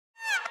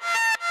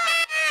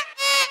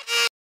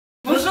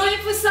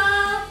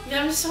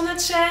bienvenue sur notre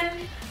chaîne.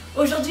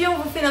 Aujourd'hui on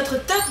vous fait notre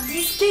top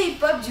 10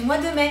 K-pop du mois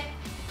de mai.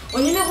 Au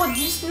numéro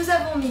 10, nous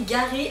avons mis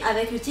GREE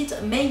avec le titre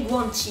Main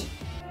Guanchi.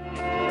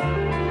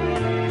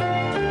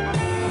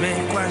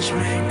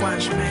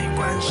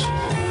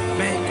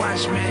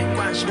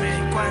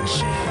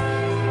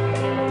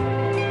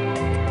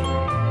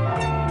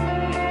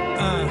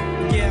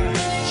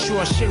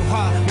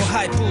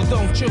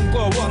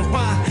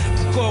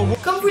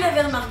 Comme vous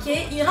l'avez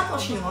remarqué, il rappe en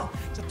chinois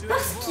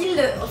parce qu'il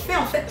fait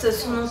en fait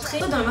son entrée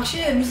dans le marché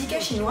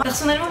musical chinois.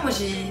 Personnellement, moi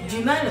j'ai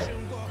du mal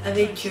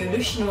avec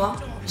le chinois.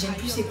 J'aime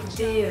plus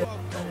écouter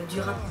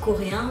du rap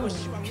coréen ou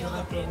du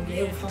rap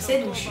anglais ou français,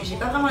 donc j'ai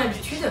pas vraiment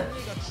l'habitude.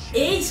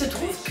 Et il se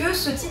trouve que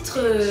ce titre,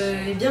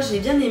 eh bien j'ai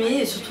bien aimé,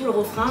 et surtout le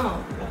refrain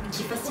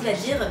qui est facile à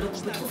dire, donc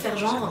on peut trop faire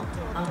genre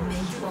un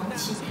main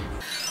guanchi.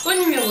 Au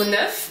numéro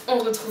 9, on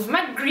retrouve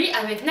MC그리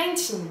avec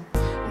 19.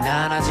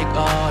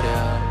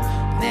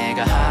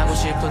 내가 하고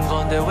싶은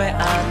건데 왜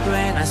안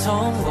돼? 난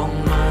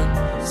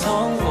성공만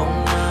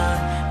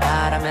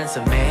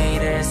바라면서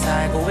매일을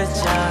살고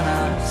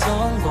있잖아.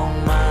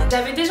 성공만.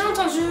 J'avais déjà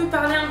entendu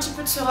parler un petit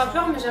peu de ce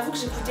rappeur, mais j'avoue que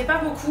j'écoutais pas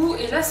beaucoup.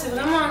 Et là, c'est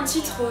vraiment un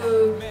titre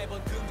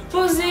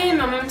posé,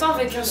 mais en même temps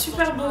avec un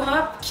super beau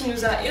rap qui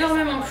nous a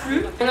énormément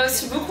plu. On a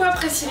aussi beaucoup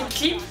apprécié le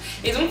clip,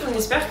 et donc on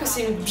espère que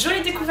c'est une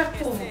jolie découverte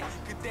pour vous.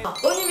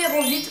 Au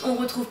numéro 8, on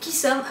retrouve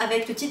Suivez-nous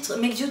avec le titre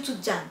맥주 두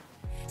잔.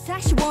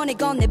 사실 원해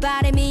건 내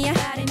바람이야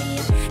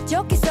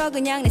좋겠어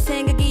그냥 내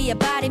생각이야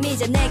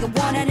바람이자 내가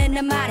원하는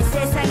나만의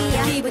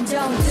세상이야 기분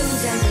좋은 두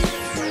잔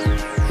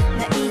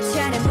나 이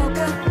잔에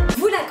먹어.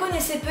 Vous la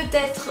connaissez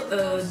peut-être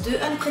de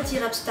Unpretty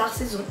Rap Star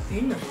saison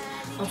 1.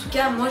 En tout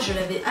cas, moi je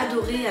l'avais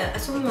adorée à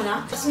ce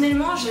moment-là.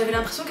 Personnellement, j'avais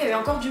l'impression qu'elle avait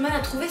encore du mal à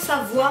trouver sa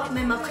voix,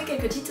 même après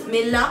quelques titres.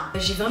 Mais là,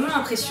 j'ai vraiment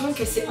l'impression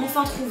qu'elle s'est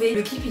enfin trouvée.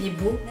 Le clip il est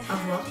beau à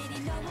voir.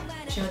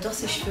 J'adore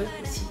ses cheveux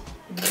aussi.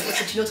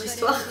 C'est une autre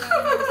histoire.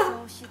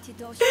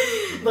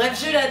 Bref,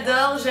 je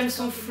l'adore, j'aime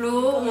son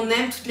flow, on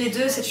aime toutes les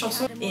deux cette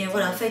chanson. Et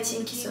voilà,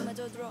 fighting qui sonne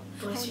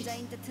pour la suite.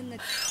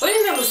 Au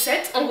numéro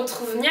 7, on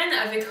retrouve Nyan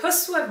avec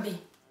허수아비.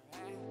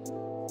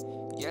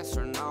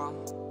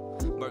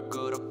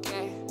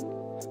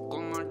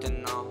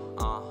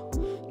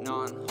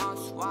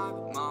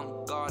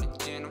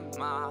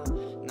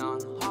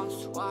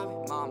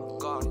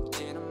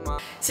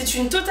 C'est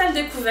une totale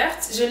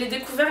découverte, je l'ai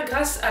découvert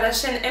grâce à la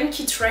chaîne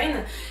MCGry.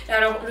 Et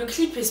alors le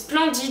clip est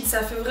splendide,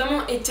 ça fait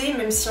vraiment été,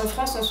 même si en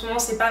France en ce moment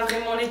c'est pas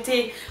vraiment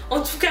l'été. En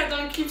tout cas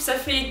dans le clip ça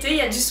fait été, il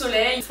y a du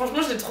soleil,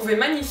 franchement je l'ai trouvé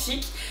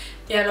magnifique.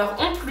 Et alors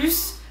en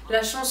plus,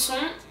 la chanson,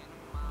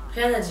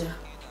 rien à dire.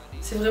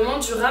 C'est vraiment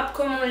du rap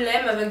comme on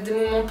l'aime, avec des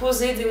moments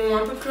posés, des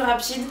moments un peu plus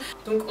rapides,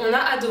 donc on a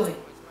adoré.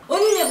 Au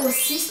numéro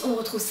 6, on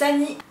retrouve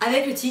Sunny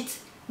avec le titre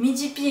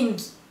미지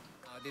비행기.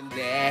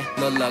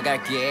 놀러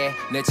갈게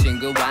내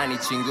친구와 네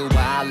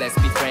친구와 Let's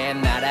be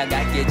friends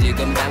날아갈게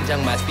지금 당장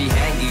must be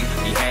hangy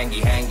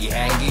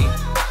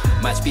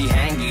must be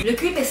hangy. Le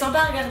clip est sympa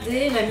à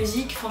regarder, la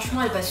musique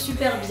franchement elle va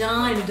super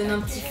bien, elle nous donne un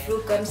petit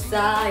flow comme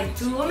ça et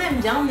tout, on aime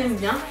bien, on aime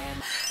bien.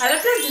 À la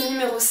place du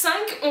numéro 5,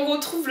 on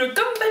retrouve le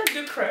comeback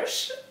de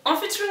Crush en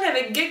featuring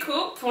avec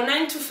Gaeko pour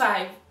 9 to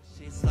 5.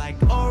 She's like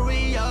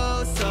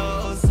Oreo,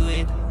 so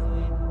sweet.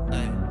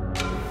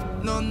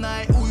 넌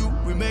나의 우유,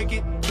 we make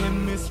it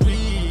chemistry.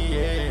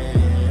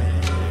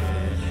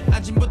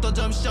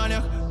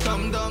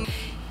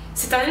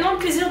 C'est un énorme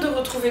plaisir de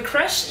retrouver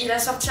Crush, il a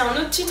sorti un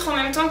autre titre en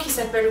même temps qui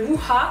s'appelle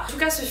Wuha. En tout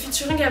cas ce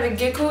featuring avec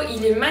Gaeko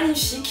il est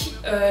magnifique,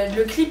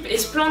 le clip est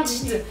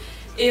splendide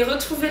et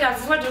retrouver la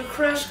voix de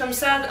Crush comme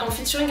ça en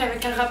featuring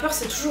avec un rappeur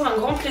c'est toujours un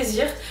grand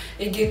plaisir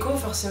et Gaeko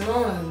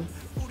forcément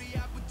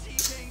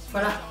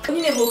voilà. Au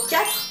numéro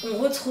 4 on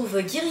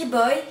retrouve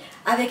Gireeboy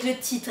avec le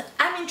titre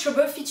I'm in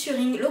Trouble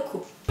featuring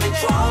Loco.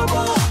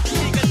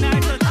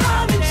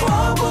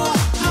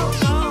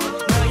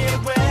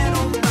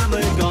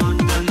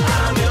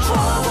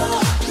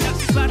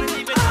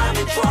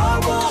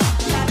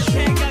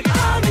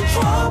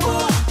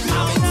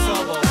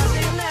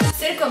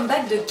 C'est le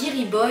comeback de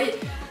Gireeboy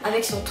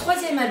avec son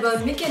troisième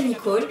album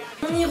Mechanical.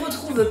 On y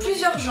retrouve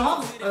plusieurs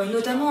genres,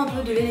 notamment un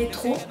peu de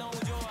l'électro.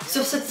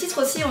 Sur ce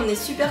titre aussi, on est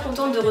super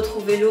contente de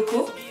retrouver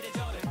Loco.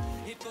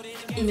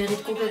 Il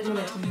mérite complètement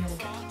d'être numéro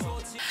 4.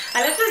 À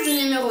la place du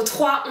numéro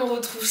 3, on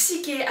retrouve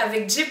Siké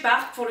avec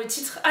J-Park pour le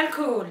titre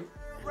Alcohol.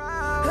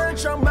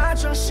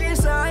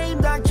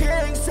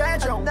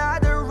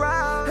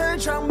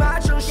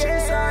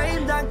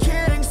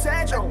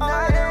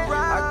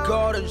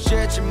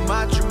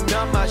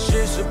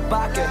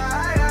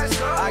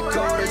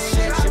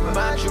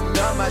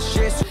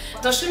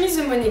 Dans Chemise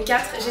de Monnaie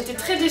 4, j'étais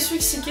très déçue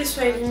que Siké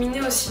soit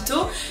éliminé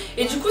aussitôt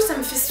et du coup ça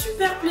me fait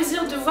super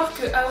plaisir de voir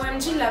que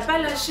AOMG l'a pas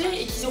lâché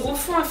et qu'ils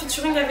refont un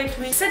featuring avec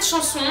lui. Cette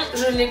chanson,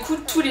 je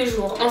l'écoute tous les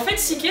jours. En fait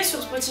Siké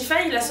sur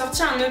Spotify il a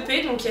sorti un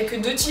EP, donc il n'y a que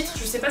 2 titres,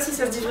 je sais pas si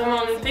ça se dit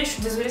vraiment un EP, je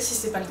suis désolée si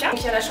c'est pas le cas. Donc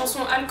il y a la chanson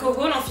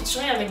Alcohol en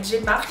featuring avec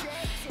J-Park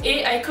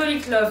et I Call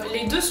It Love,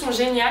 les deux sont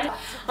géniales.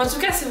 En tout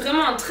cas c'est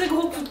vraiment un très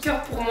gros coup de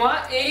cœur pour moi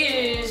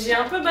et j'ai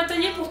un peu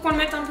bataillé pour qu'on le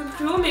mette un peu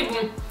plus haut mais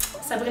bon,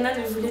 Sabrina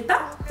ne voulait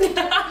pas.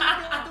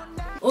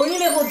 Au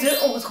numéro 2,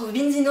 on retrouve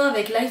Beenzino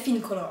avec Life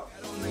in Color.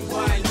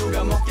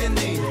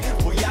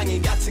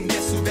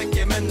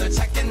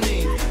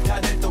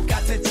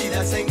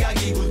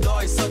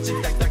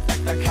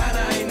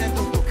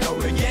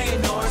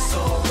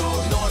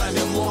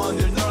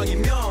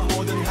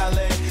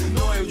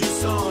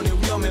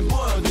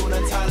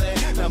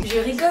 Je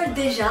rigole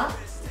déjà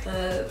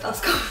parce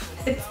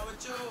qu'en fait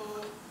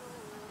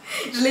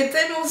je l'ai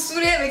tellement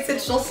saoulée avec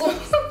cette chanson.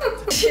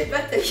 J'ai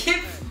bataillé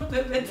pour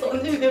le mettre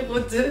en numéro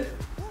 2.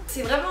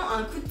 C'est vraiment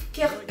un coup de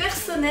cœur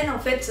personnel en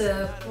fait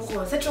pour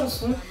cette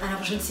chanson.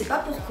 Alors je ne sais pas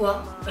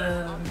pourquoi.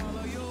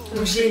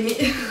 Donc j'ai aimé.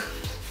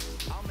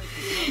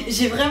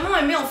 J'ai vraiment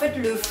aimé en fait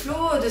le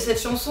flow de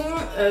cette chanson.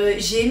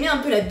 J'ai aimé un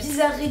peu la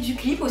bizarrerie du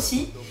clip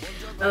aussi.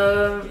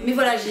 Mais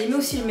voilà, j'ai aimé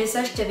aussi le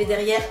message qu'il y avait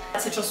derrière.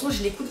 Cette chanson,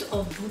 je l'écoute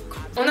en boucle.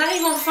 On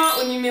arrive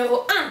enfin au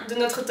numéro 1 de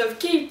notre top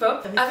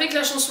K-pop avec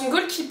la chanson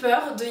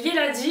GoalKeeper de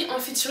Yeladi en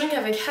featuring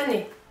avec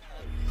Hane.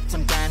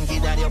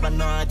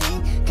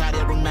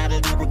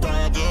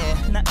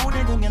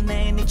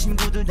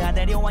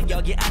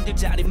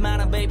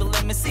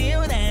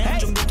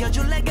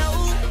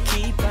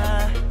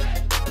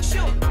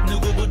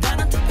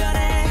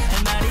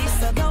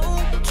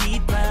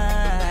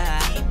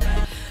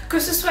 Que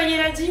ce soit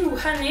Yeladi ou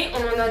Hane,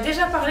 on en a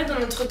déjà parlé dans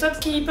notre top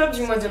K-pop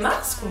du mois de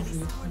mars, qu'on vous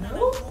mettra en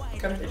haut,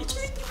 comme d'habitude.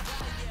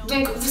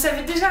 Donc vous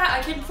savez déjà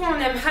à quel point on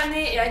aime Hane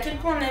et à quel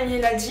point on aime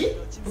Yeladi.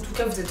 En tout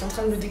cas, vous êtes en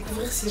train de le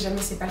découvrir si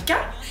jamais c'est pas le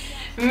cas.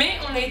 Mais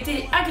on a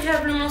été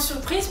agréablement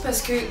surprise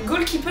parce que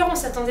GoalKeeper, on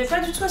s'attendait pas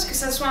du tout à ce que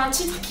ça soit un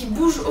titre qui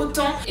bouge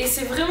autant. Et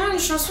c'est vraiment une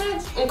chanson,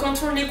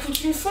 quand on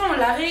l'écoute une fois, on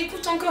la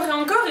réécoute encore et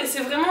encore. Et c'est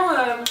vraiment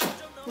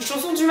une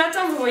chanson du matin,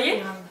 vous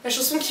voyez? La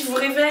chanson qui vous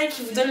réveille,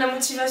 qui vous donne la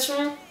motivation.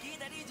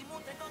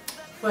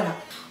 Voilà.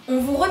 On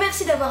vous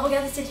remercie d'avoir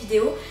regardé cette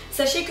vidéo.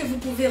 Sachez que vous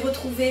pouvez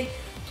retrouver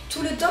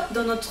tout le top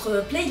dans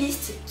notre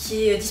playlist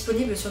qui est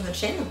disponible sur notre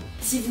chaîne.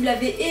 Si vous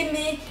l'avez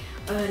aimé,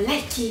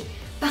 likez,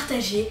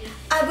 partagez,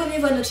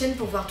 abonnez-vous à notre chaîne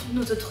pour voir toutes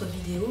nos autres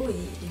vidéos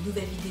et les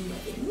nouvelles vidéos à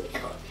venir.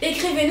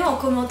 Écrivez-nous en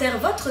commentaire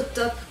votre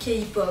top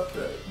K-pop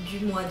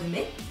du mois de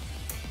mai.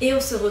 Et on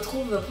se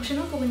retrouve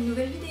prochainement pour une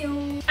nouvelle vidéo.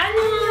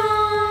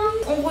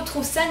 Annyeong! On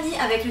retrouve Sunny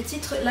avec le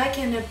titre Like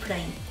an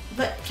Airplane.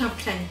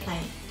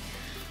 Plane.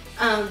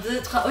 1,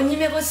 2, 3. Au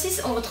numéro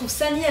 6, on retrouve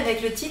Sunny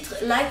avec le titre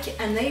Like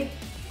an Airplane.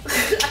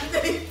 Je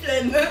vais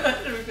fermer,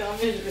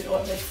 je vais le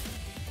remettre.